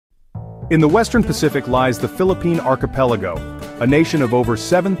In the western Pacific lies the Philippine Archipelago, a nation of over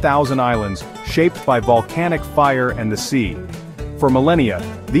 7,000 islands shaped by volcanic fire and the sea. For millennia,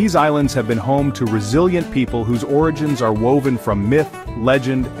 these islands have been home to resilient people whose origins are woven from myth,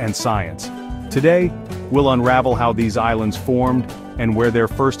 legend, and science. Today, we'll unravel how these islands formed and where their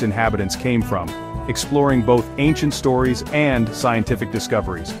first inhabitants came from, exploring both ancient stories and scientific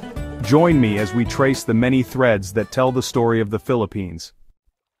discoveries. Join me as we trace the many threads that tell the story of the Philippines.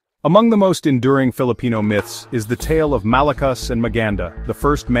 Among the most enduring Filipino myths is the tale of Malakas and Maganda, the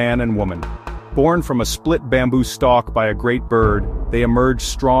first man and woman. Born from a split bamboo stalk by a great bird, they emerged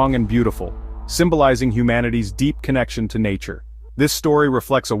strong and beautiful, symbolizing humanity's deep connection to nature. This story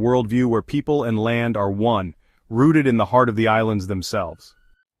reflects a worldview where people and land are one, rooted in the heart of the islands themselves.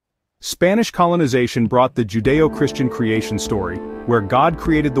 Spanish colonization brought the Judeo-Christian creation story, where God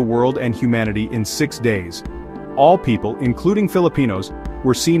created the world and humanity in 6 days. All people, including Filipinos,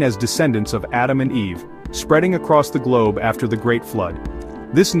 were seen as descendants of Adam and Eve, spreading across the globe after the Great Flood.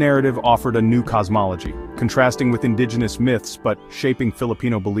 This narrative offered a new cosmology, contrasting with indigenous myths but shaping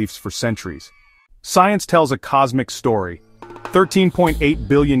Filipino beliefs for centuries. Science tells a cosmic story. 13.8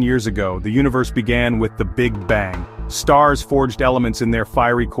 billion years ago, the universe began with the Big Bang. Stars forged elements in their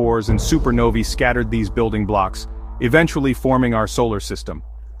fiery cores and supernovae scattered these building blocks, eventually forming our solar system.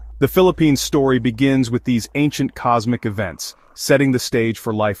 The Philippines' story begins with these ancient cosmic events, setting the stage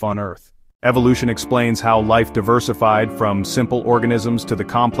for life on Earth. Evolution explains how life diversified from simple organisms to the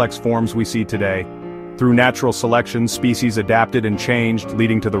complex forms we see today. Through natural selection, species adapted and changed,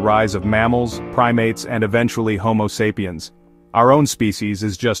 leading to the rise of mammals, primates, and eventually Homo sapiens. Our own species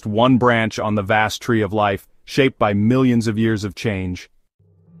is just one branch on the vast tree of life, shaped by millions of years of change.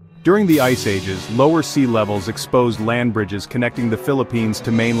 During the Ice Ages, lower sea levels exposed land bridges connecting the Philippines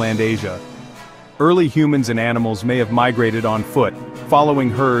to mainland Asia. Early humans and animals may have migrated on foot,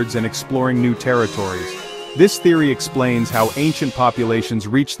 following herds and exploring new territories. This theory explains how ancient populations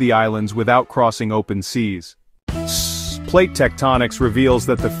reached the islands without crossing open seas. Plate tectonics reveals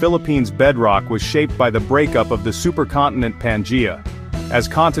that the Philippines' bedrock was shaped by the breakup of the supercontinent Pangaea. As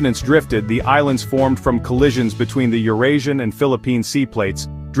continents drifted, the islands formed from collisions between the Eurasian and Philippine sea plates,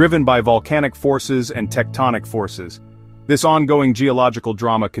 driven by volcanic forces and tectonic forces. This ongoing geological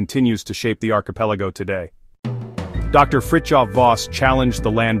drama continues to shape the archipelago today. Dr. Fritjof Voss challenged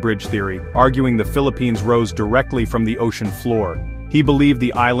the land bridge theory, arguing the Philippines rose directly from the ocean floor. He believed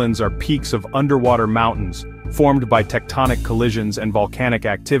the islands are peaks of underwater mountains, formed by tectonic collisions and volcanic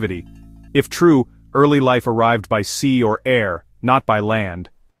activity. If true, early life arrived by sea or air, not by land.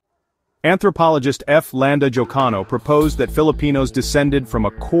 Anthropologist F. Landa Jocano proposed that Filipinos descended from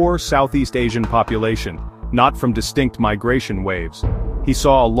a core Southeast Asian population, not from distinct migration waves. He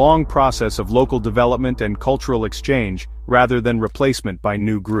saw a long process of local development and cultural exchange, rather than replacement by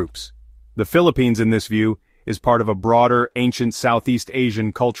new groups. The Philippines, in this view, is part of a broader, ancient Southeast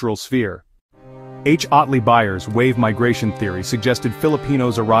Asian cultural sphere. H. Otley Byers' wave migration theory suggested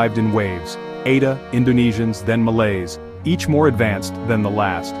Filipinos arrived in waves, Ada, Indonesians, then Malays, each more advanced than the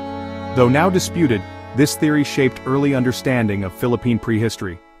last. Though now disputed, this theory shaped early understanding of Philippine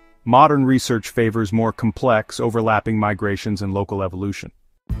prehistory. Modern research favors more complex, overlapping migrations and local evolution.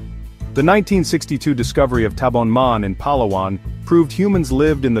 The 1962 discovery of Tabonman in Palawan proved humans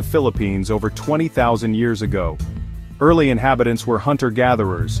lived in the Philippines over 20,000 years ago. Early inhabitants were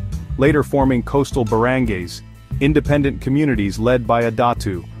hunter-gatherers, later forming coastal barangays, independent communities led by a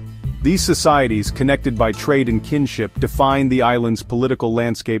datu. These societies, connected by trade and kinship, defined the island's political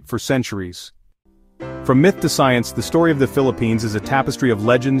landscape for centuries. From myth to science, the story of the Philippines is a tapestry of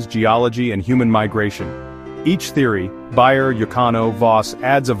legends, geology, and human migration. Each theory, Bayer, Jocano, Voss,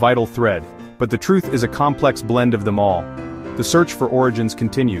 adds a vital thread, but the truth is a complex blend of them all. The search for origins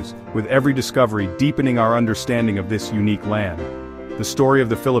continues, with every discovery deepening our understanding of this unique land. The story of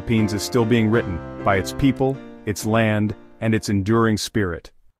the Philippines is still being written, by its people, its land, and its enduring spirit.